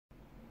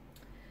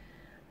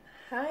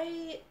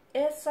Hi,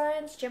 air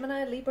signs,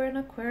 Gemini, Libra, and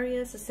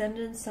Aquarius,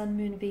 Ascendant, Sun,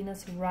 Moon,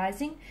 Venus,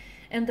 Rising.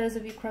 And those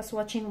of you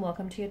cross-watching,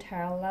 welcome to your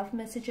Tarot Love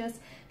Messages.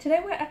 Today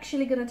we're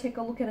actually going to take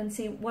a look at and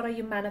see what are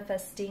you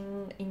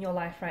manifesting in your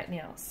life right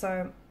now.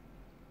 So,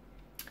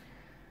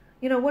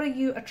 you know, what are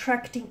you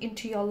attracting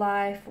into your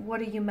life?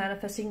 What are you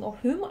manifesting, or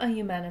whom are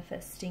you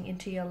manifesting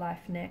into your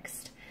life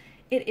next?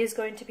 It is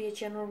going to be a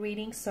general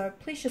reading, so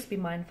please just be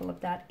mindful of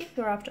that. If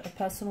you're after a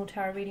personal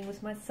tarot reading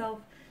with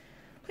myself,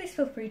 please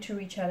feel free to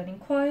reach out and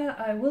inquire.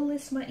 I will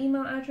list my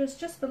email address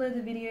just below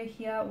the video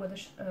here where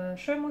the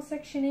show more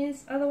section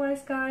is.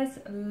 Otherwise, guys,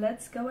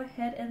 let's go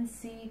ahead and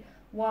see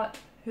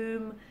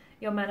whom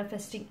you're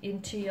manifesting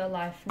into your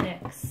life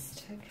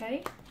next,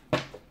 okay?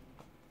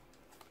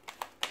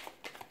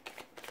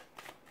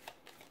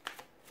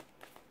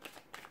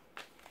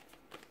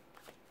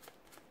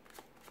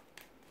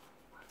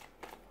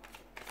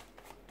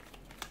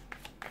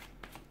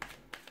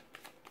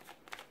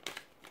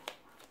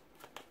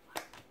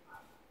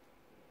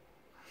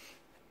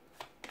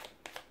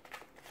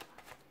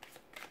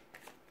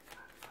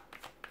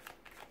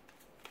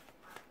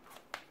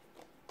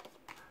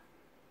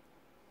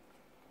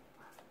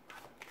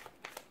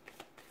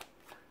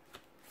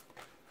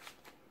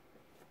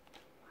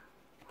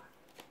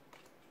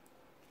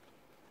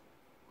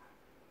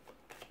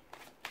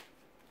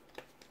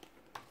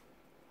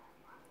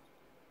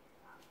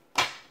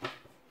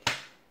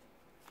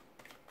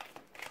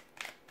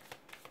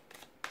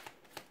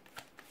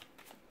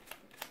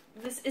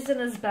 This isn't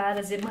as bad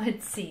as it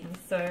might seem,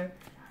 so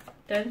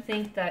don't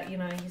think that, you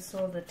know, you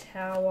saw the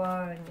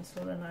Tower and you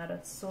saw the Knight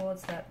of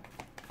Swords, that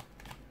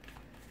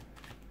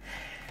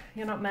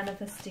you're not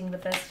manifesting the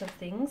best of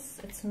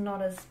things. It's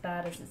not as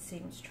bad as it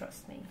seems,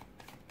 trust me.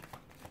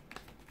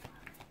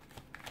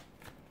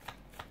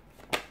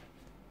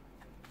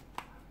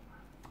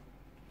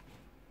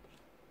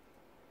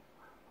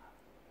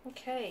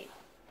 Okay.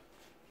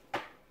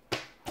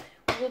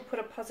 We'll put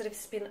a positive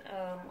spin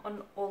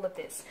on all of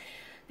this.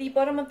 The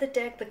bottom of the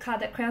deck, the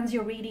card that crowns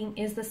your reading,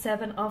 is the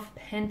Seven of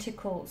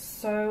Pentacles.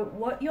 So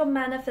what you're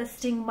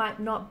manifesting might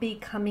not be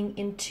coming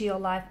into your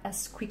life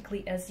as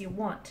quickly as you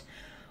want,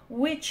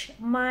 which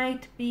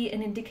might be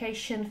an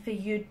indication for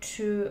you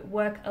to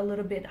work a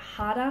little bit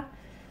harder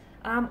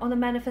on the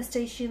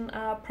manifestation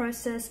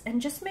process,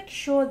 and just make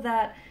sure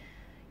that,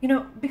 you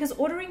know, because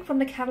ordering from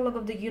the catalog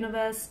of the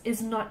universe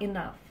is not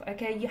enough,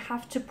 okay? You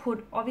have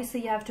to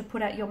obviously you have to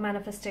put out your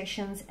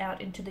manifestations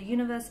out into the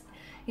universe,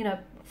 you know,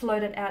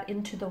 float it out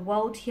into the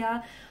world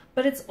here.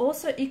 But it's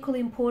also equally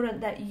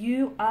important that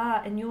you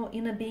are, and your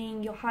inner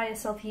being, your higher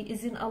self here,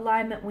 is in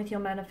alignment with your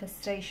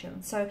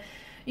manifestation. So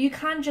you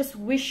can't just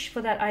wish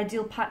for that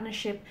ideal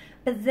partnership,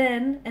 but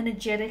then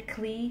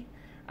energetically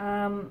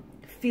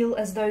feel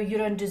as though you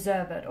don't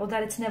deserve it, or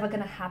that it's never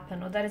going to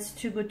happen, or that it's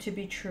too good to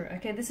be true.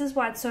 Okay, this is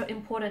why it's so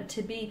important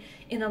to be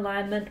in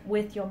alignment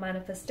with your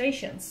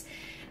manifestations.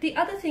 The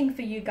other thing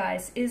for you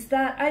guys is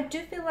that I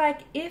do feel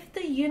like if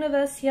the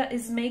universe here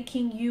is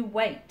making you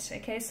wait,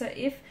 okay, so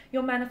if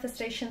your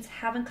manifestations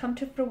haven't come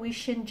to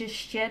fruition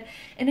just yet,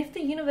 and if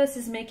the universe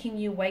is making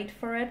you wait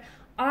for it,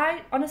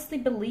 I honestly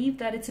believe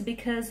that it's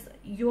because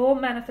your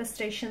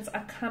manifestations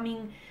are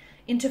coming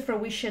into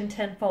fruition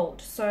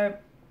tenfold. So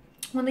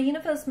when the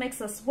universe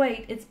makes us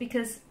wait, it's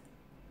because,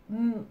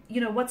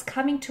 you know, what's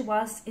coming to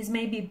us is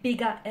maybe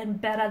bigger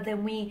and better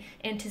than we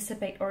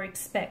anticipate or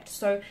expect.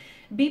 So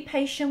be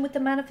patient with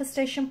the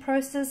manifestation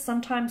process.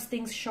 Sometimes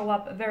things show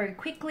up very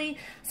quickly.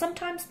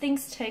 Sometimes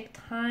things take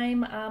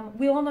time.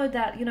 We all know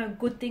that, you know,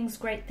 good things,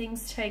 great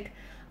things take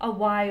a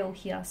while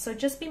here. So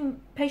just be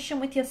patient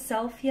with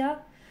yourself here.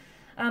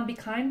 Be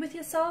kind with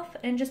yourself,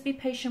 and just be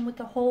patient with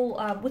the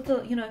whole, with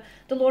the, you know,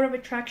 the law of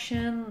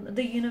attraction,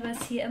 the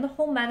universe here, and the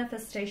whole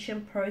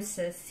manifestation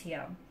process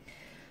here.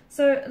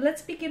 So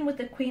let's begin with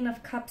the Queen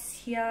of Cups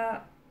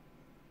here.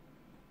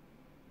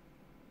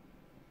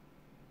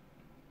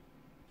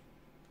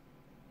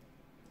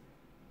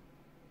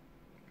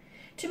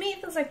 To me,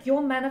 it feels like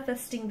you're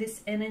manifesting this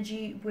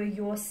energy where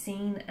you're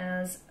seen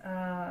as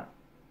a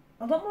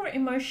lot more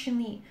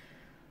emotionally,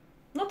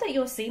 not that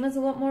you're seen as a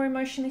lot more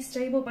emotionally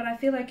stable, but I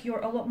feel like you're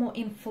a lot more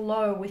in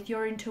flow with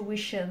your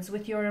intuitions,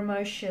 with your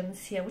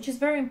emotions here, which is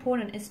very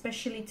important,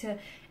 especially to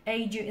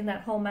aid you in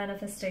that whole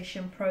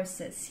manifestation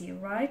process here,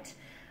 right?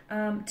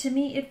 To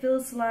me, it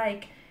feels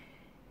like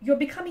you're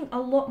becoming a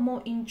lot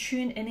more in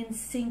tune and in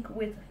sync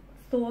with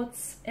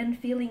thoughts and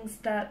feelings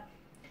that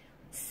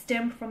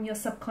stem from your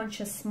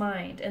subconscious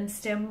mind and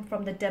stem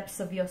from the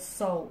depths of your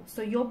soul.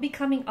 So you're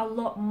becoming a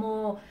lot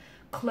more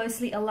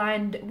closely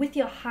aligned with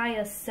your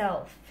higher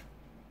self.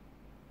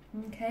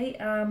 Okay,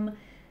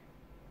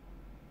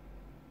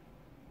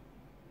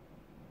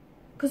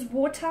 because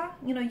water,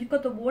 you know, you've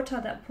got the water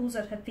that pulls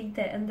at her feet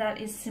there, and that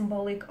is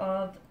symbolic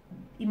of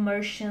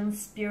emotion,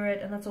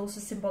 spirit, and that's also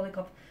symbolic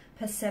of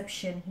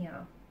perception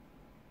here.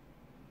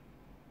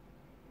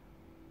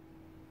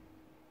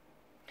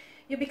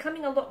 You're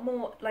becoming a lot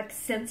more like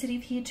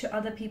sensitive here to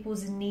other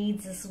people's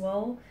needs as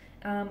well.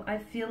 I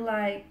feel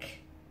like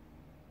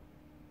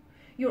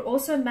you're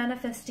also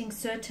manifesting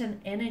certain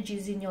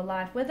energies in your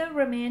life, whether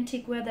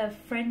romantic, whether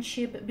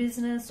friendship,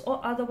 business, or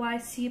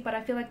otherwise here. But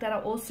I feel like that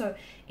are also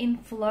in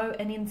flow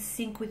and in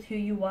sync with who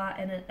you are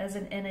and as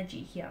an energy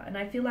here. And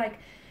I feel like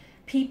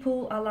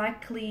people are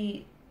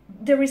likely,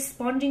 they're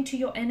responding to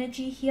your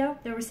energy here.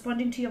 They're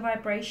responding to your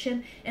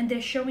vibration, and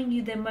they're showing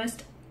you their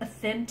most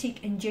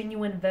authentic and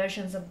genuine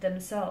versions of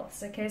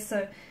themselves. Okay,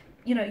 so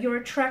you know, you're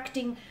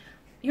attracting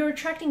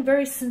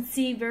very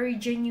sincere, very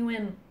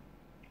genuine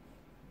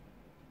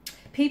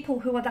people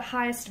who are the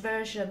highest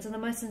versions and the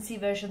most sincere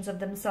versions of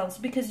themselves,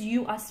 because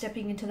you are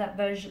stepping into that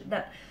version,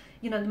 that,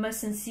 you know, the most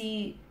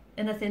sincere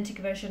and authentic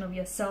version of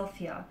yourself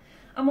here.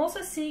 I'm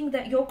also seeing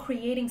that you're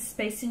creating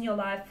space in your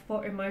life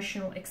for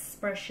emotional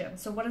expression.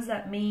 So what does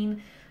that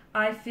mean?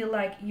 I feel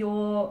like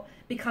you're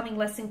becoming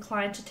less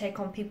inclined to take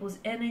on people's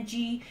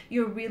energy.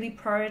 You're really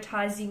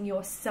prioritizing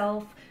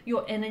yourself,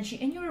 your energy,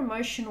 and your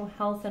emotional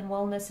health and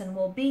wellness and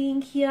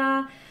well-being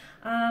here.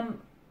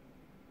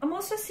 I'm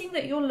also seeing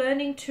that you're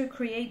learning to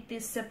create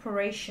this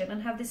separation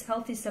and have this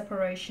healthy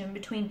separation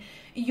between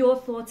your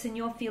thoughts and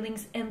your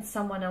feelings and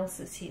someone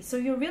else's here. So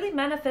you're really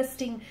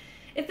manifesting,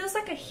 it feels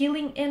like a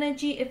healing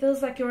energy. It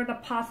feels like you're on a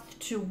path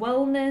to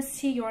wellness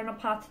here. You're on a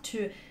path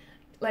to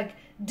like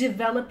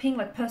developing,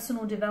 like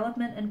personal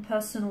development and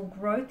personal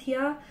growth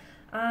here.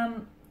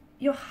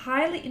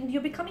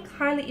 You're becoming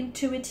highly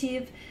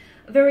intuitive,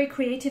 very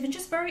creative, and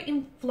just very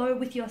in flow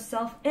with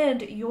yourself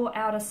and your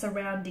outer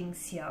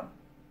surroundings here.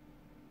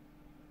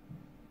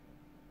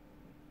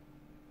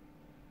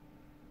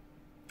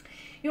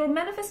 You're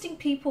manifesting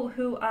people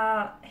who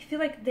are, I feel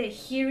like they're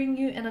hearing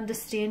you and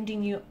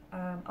understanding you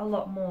a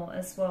lot more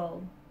as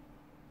well.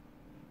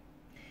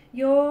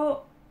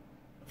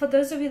 For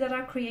those of you that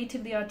are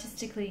creatively,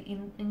 artistically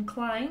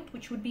inclined,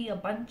 which would be a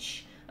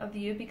bunch of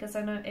you, because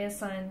I know air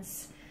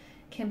signs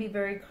can be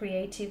very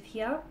creative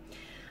here.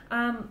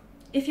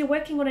 If you're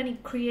working on any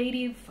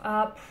creative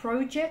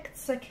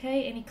projects,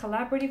 okay, any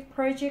collaborative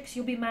projects,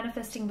 you'll be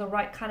manifesting the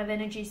right kind of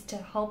energies to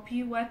help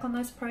you work on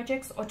those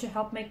projects or to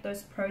help make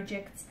those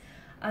projects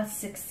a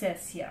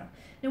success here.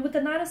 Now with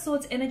the Knight of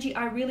Swords energy,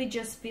 I really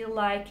just feel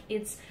like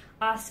it's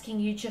asking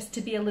you just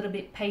to be a little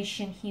bit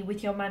patient here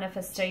with your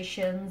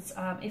manifestations.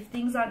 If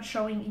things aren't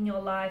showing in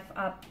your life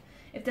up,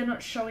 if they're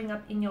not showing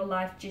up in your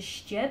life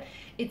just yet,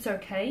 it's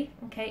okay.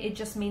 Okay, it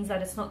just means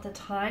that it's not the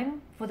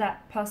time for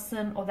that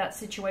person or that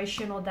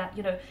situation or that,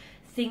 you know,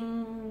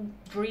 thing,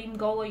 dream,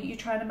 goal you're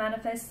trying to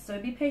manifest. So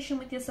be patient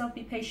with yourself,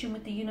 be patient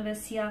with the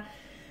universe here.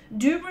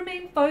 Do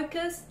remain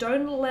focused.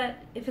 Don't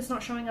let, if it's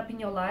not showing up in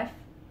your life,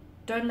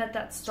 don't let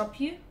that stop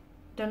you.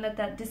 Don't let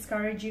that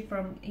discourage you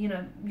from, you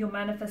know, your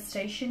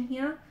manifestation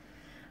here.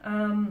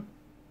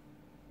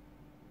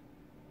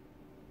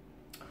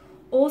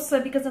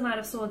 Also, because the Knight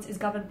of Swords is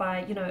governed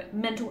by, you know,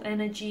 mental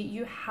energy,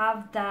 you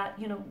have that,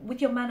 you know,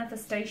 with your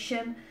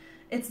manifestation,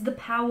 it's the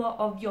power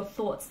of your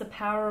thoughts, the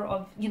power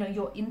of, you know,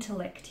 your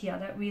intellect here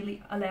that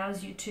really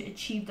allows you to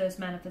achieve those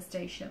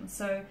manifestations.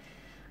 So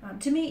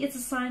to me, it's a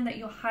sign that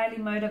you're highly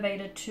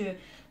motivated to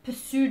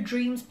pursue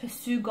dreams,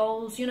 pursue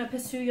goals, you know,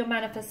 pursue your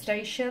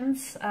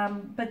manifestations.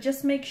 But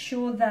just make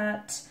sure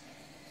that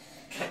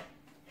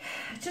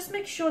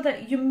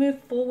you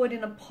move forward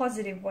in a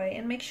positive way,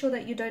 and make sure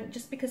that you don't,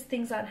 just because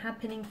things aren't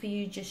happening for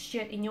you just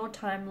yet in your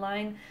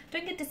timeline,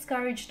 don't get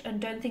discouraged and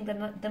don't think they're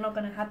not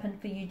going to happen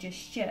for you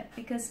just yet,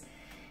 because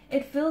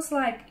it feels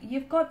like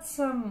you've got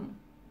some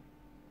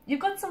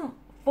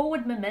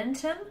forward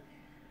momentum.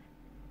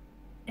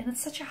 And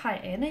it's such a high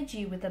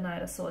energy with the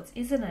Knight of Swords,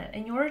 isn't it?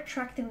 And you're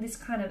attracting this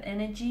kind of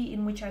energy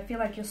in which I feel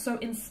like you're so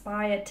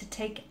inspired to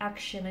take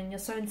action, and you're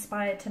so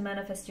inspired to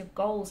manifest your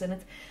goals. And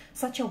it's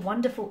such a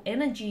wonderful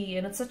energy,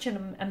 and it's such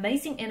an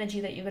amazing energy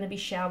that you're going to be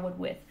showered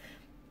with.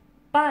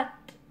 But,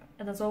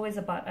 and there's always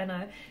a but, I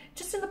know,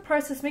 just in the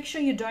process, make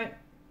sure you don't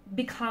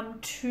become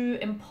too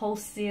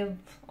impulsive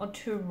or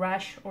too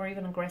rash or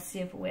even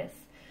aggressive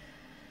with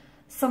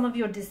some of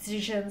your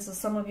decisions or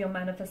some of your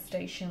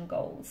manifestation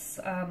goals.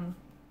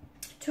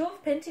 Two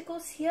of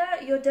Pentacles here,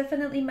 you're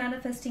definitely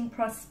manifesting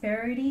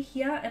prosperity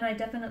here, and I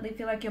definitely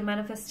feel like you're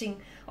manifesting,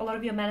 a lot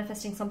of you are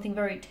manifesting something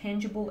very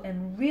tangible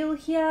and real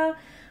here.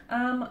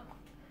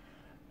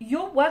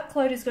 Your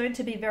workload is going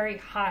to be very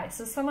high,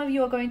 so some of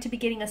you are going to be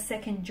getting a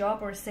second job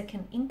or a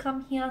second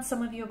income here.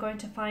 Some of you are going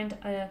to find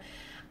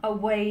a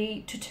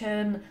way to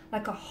turn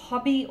like a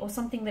hobby or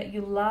something that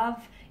you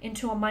love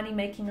into a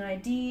money-making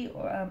idea,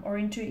 or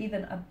into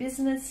even a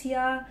business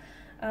here.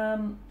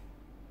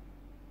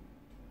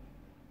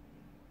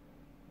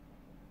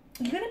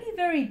 You're going to be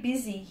very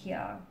busy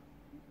here.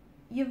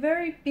 You're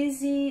very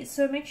busy,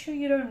 so make sure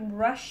you don't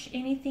rush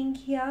anything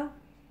here.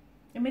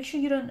 And make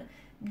sure you don't,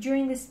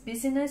 during this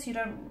busyness, you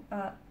don't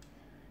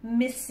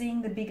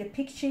missing the bigger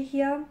picture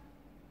here.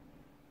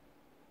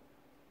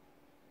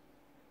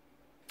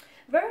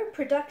 Very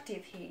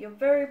productive here. You're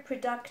very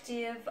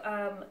productive.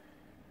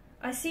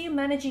 I see you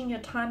managing your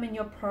time and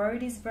your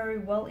priorities very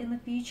well in the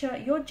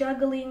future. You're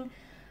juggling.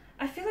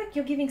 I feel like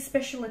you're giving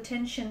special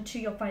attention to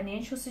your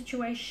financial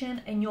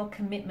situation and your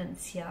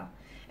commitments here.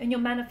 and you're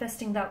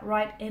manifesting that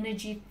right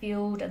energy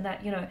field, and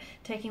that, you know,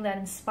 taking that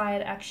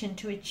inspired action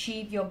to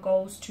achieve your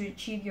goals, to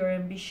achieve your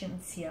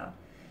ambitions here.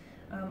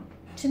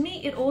 To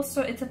me,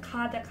 it's a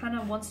card that kind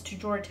of wants to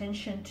draw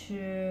attention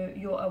to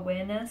your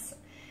awareness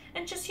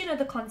and just, you know,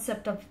 the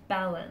concept of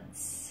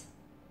balance.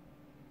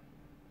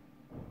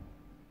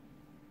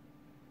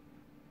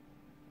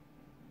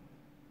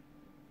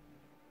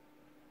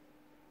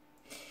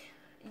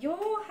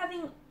 You're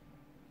having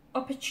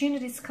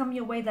opportunities come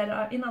your way that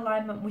are in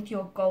alignment with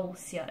your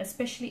goals here,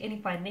 especially any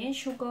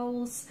financial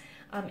goals,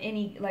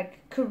 any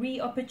like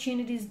career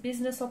opportunities,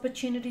 business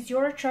opportunities.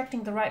 You're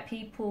attracting the right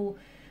people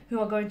who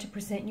are going to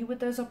present you with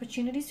those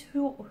opportunities,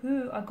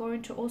 who are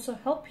going to also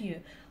help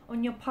you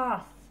on your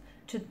path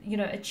to, you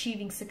know,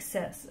 achieving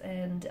success,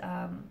 and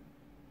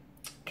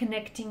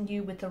connecting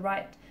you with the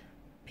right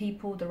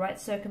people, the right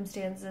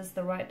circumstances,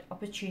 the right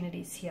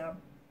opportunities here.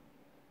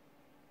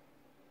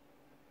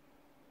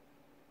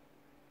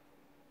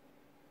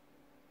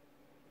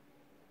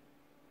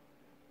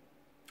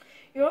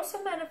 You're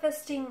also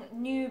manifesting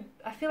new,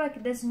 I feel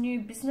like there's new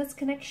business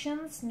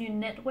connections, new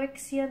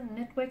networks here,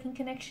 networking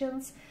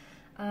connections,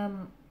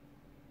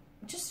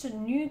 just a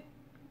new,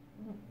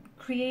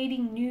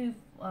 creating new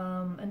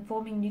and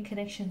forming new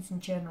connections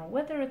in general,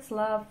 whether it's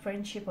love,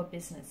 friendship, or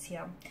business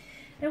here.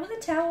 And with the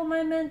Tower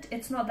moment,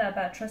 it's not that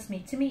bad, trust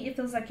me. To me, it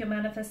feels like you're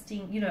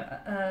manifesting, you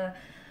know,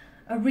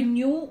 a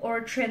renewal or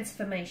a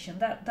transformation.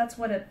 That's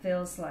what it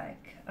feels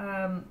like.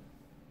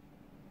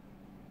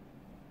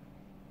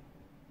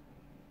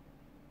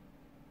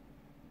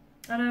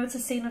 I know it's a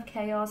scene of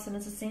chaos and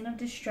it's a scene of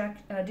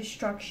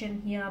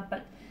destruction here,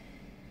 but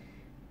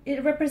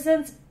it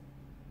represents,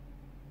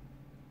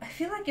 I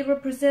feel like it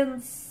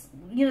represents,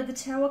 you know, the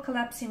Tower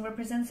collapsing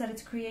represents that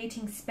it's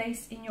creating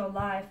space in your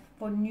life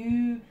for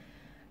new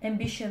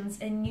ambitions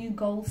and new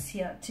goals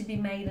here to be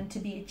made and to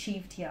be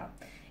achieved here.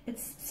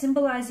 It's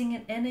symbolizing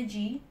an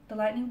energy, the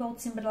lightning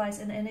bolt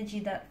symbolizes an energy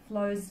that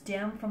flows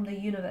down from the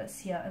universe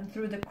here and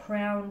through the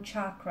crown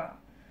chakra,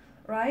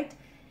 right?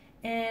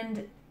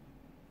 And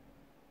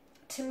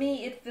to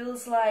me, it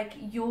feels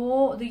like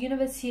the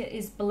universe here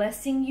is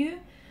blessing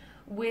you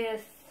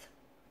with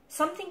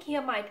something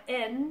here might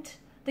end.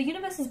 The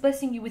universe is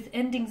blessing you with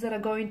endings that are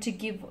going to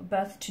give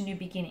birth to new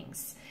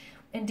beginnings.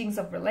 Endings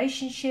of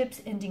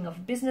relationships, ending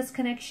of business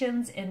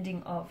connections,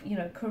 ending of, you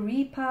know,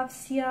 career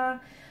paths here.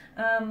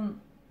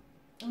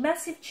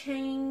 Massive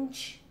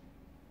change.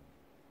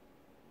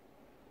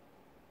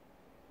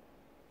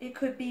 It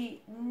could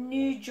be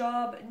new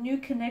job, new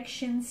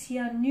connections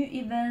here, new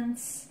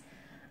events.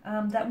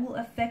 That will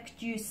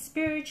affect you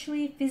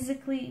spiritually,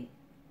 physically,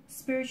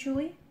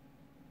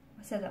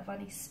 I said that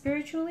funny,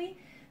 spiritually,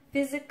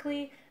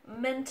 physically,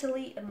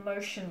 mentally,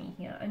 emotionally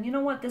here. And you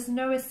know what, there's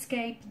no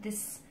escape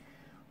this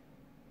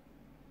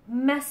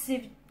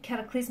massive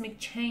cataclysmic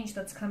change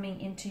that's coming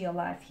into your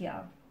life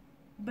here.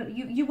 But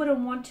you wouldn't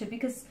want to,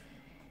 because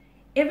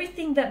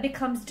everything that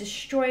becomes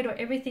destroyed or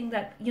everything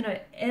that, you know,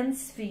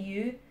 ends for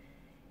you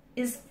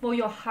is for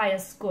your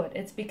highest good.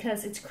 It's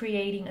because it's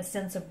creating a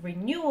sense of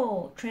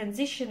renewal,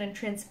 transition, and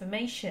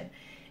transformation.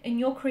 And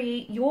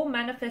you're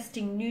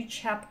manifesting new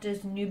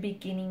chapters, new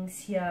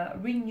beginnings here,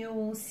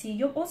 renewals here.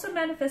 You're also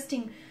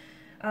manifesting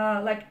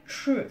like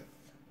truth,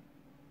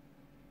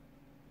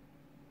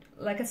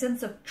 like a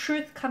sense of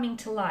truth coming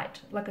to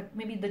light, like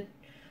maybe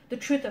the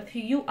truth of who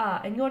you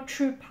are and your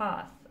true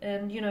path.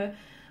 And, you know,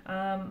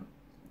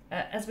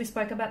 as we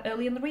spoke about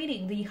earlier in the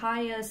reading, the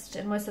highest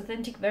and most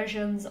authentic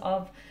versions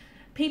of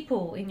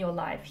people in your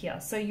life here.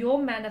 So you're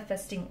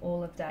manifesting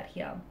all of that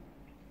here.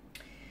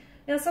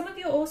 Now, some of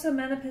you are also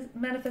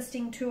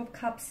manifesting Two of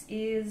Cups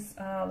is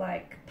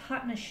like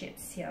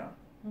partnerships here,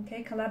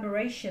 okay,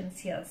 collaborations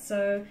here.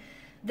 So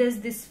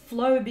there's this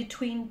flow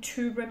between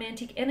two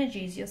romantic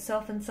energies,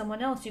 yourself and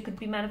someone else. You could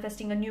be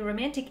manifesting a new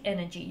romantic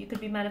energy. You could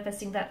be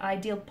manifesting that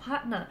ideal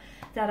partner,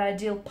 that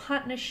ideal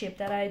partnership,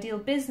 that ideal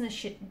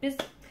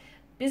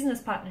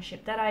business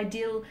partnership, that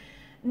ideal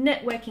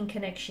networking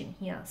connection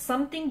here,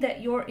 something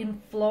that you're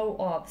in flow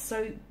of.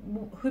 So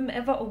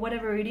whomever or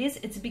whatever it is,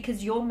 it's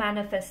because you're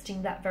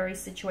manifesting that very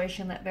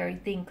situation, that very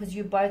thing, because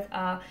you both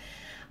are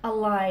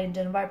aligned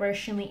and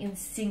vibrationally in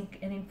sync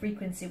and in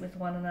frequency with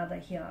one another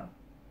here.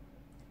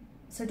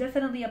 So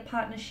definitely a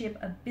partnership,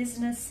 a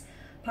business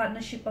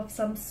partnership of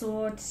some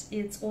sort.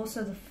 It's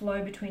also the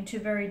flow between two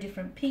very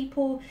different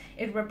people.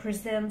 It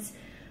represents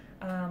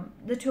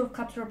the Two of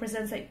Cups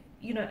represents a,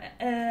 you know,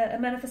 a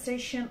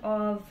manifestation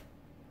of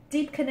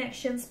deep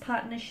connections,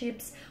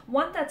 partnerships,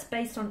 one that's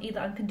based on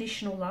either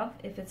unconditional love,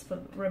 if it's for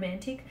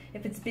romantic.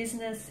 If it's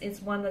business, it's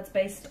one that's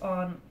based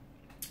on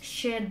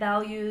shared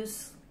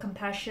values,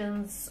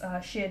 compassions,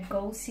 shared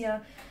goals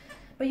here.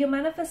 But you're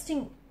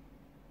manifesting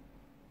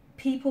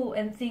people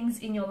and things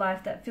in your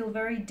life that feel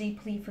very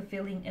deeply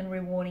fulfilling and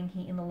rewarding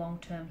here in the long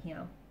term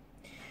here.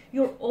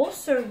 You're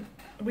also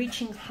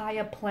reaching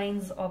higher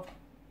planes of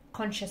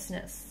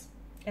consciousness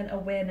and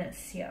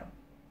awareness here.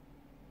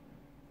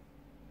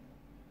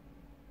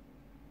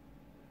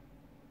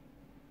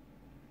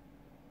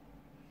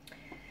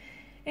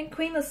 And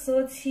Queen of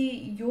Swords here,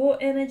 your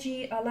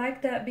energy, I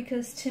like that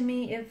because to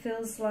me it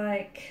feels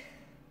like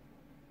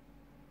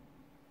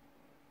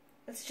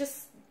it's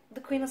just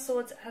the Queen of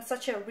Swords has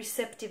such a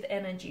receptive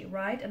energy,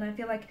 right? And I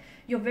feel like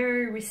you're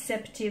very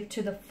receptive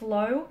to the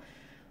flow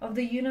of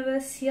the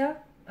universe here.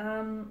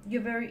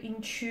 You're very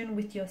in tune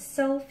with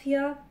yourself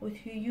here, with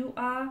who you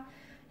are,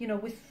 you know,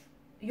 with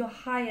your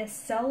higher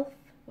self,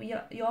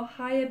 your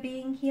higher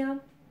being here.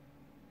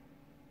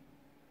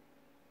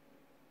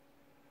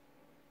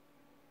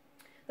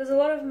 There's a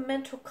lot of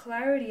mental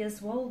clarity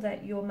as well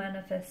that you're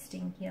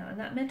manifesting here, and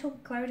that mental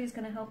clarity is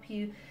going to help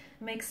you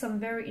make some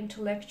very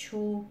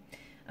intellectual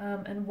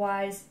and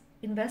wise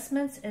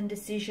investments and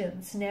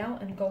decisions now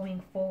and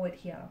going forward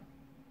here.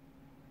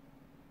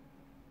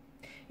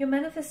 You're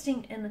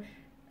manifesting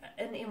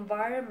an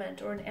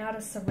environment or an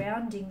outer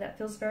surrounding that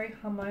feels very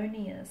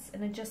harmonious,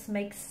 and it just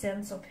makes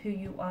sense of who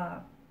you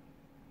are.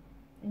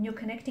 And you're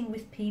connecting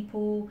with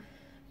people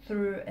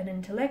through an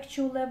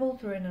intellectual level,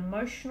 through an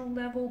emotional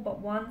level, but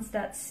ones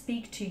that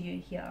speak to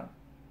you here.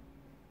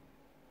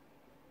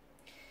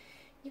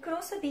 You could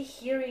also be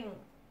hearing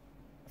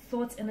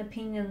thoughts and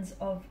opinions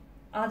of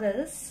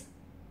others,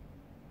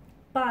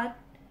 but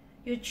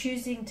you're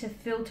choosing to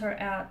filter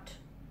out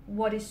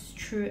what is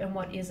true and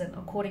what isn't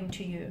according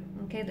to you.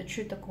 Okay, the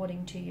truth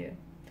according to you.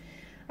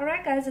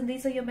 Alright guys, and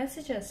these are your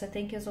messages. So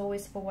thank you as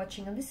always for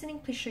watching and listening.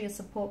 Please show your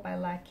support by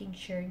liking,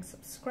 sharing,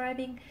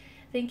 subscribing.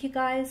 Thank you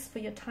guys for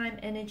your time,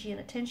 energy and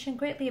attention.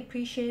 Greatly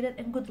appreciated,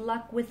 and good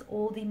luck with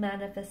all the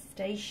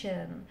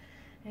manifestation.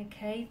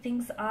 Okay,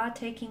 things are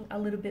taking a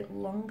little bit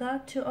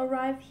longer to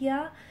arrive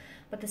here,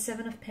 but the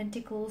Seven of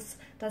Pentacles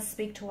does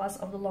speak to us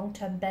of the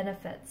long-term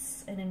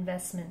benefits and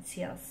investments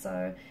here.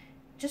 So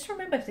just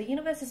remember, if the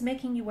universe is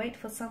making you wait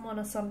for someone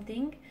or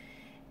something,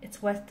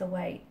 it's worth the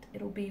wait.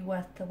 It'll be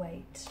worth the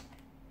wait.